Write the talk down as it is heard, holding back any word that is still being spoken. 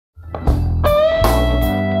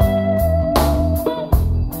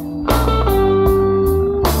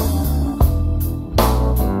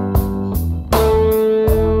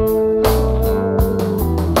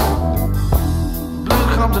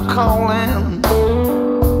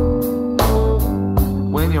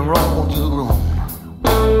when you're on your own.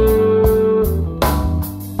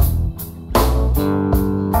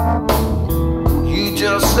 You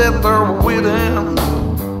just sit there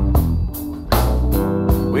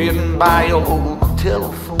waiting by your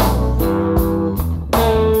telephone.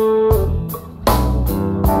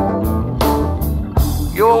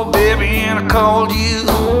 Your baby and I called you.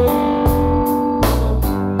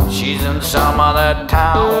 She's in some other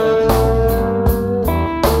town.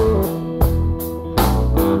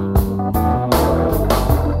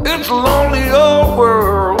 It's a lonely old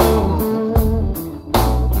world.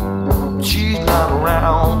 She's not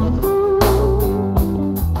around.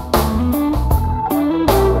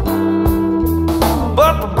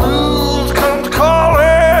 But the blues come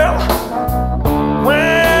calling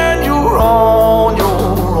when you're on your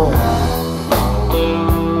own.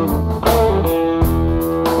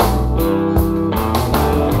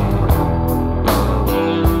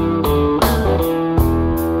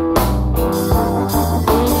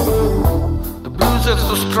 The blues that's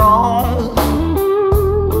so strong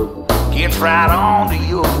gets right onto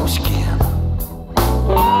your skin.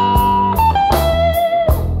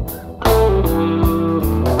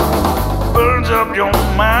 Up your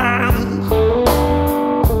mind,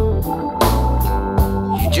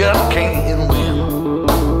 you just can't win.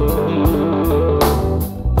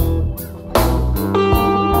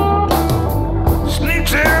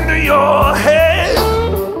 Sneaks into your head in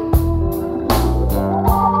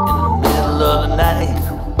the middle of the night.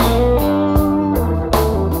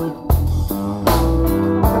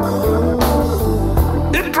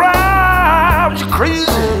 It drives you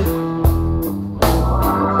crazy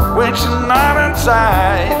when she's not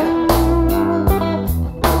inside.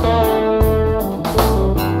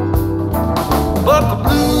 But the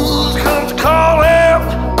blues comes calling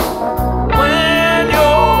when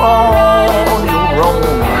you're on your own.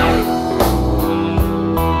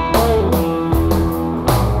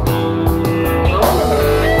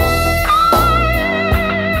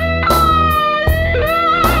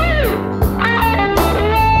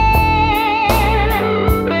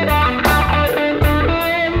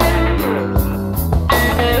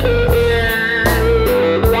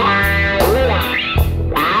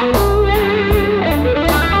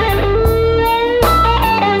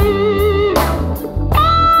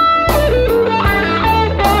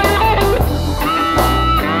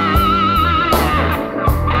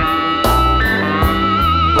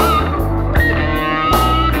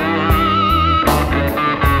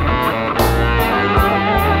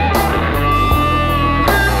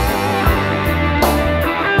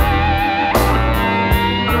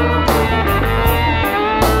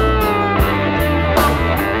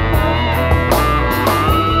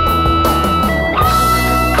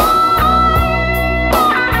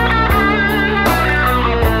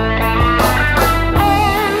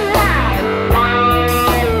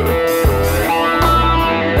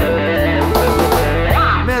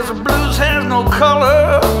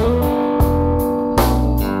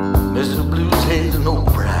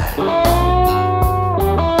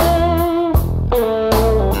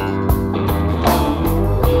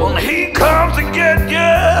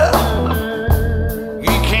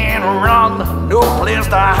 No place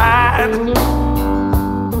to hide.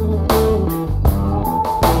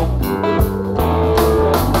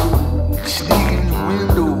 Sneak in the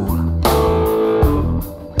window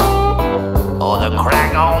or the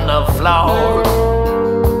crack on the floor.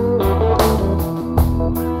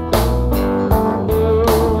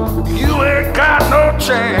 You ain't got no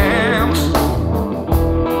chance.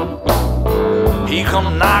 He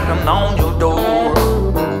come knocking on your door.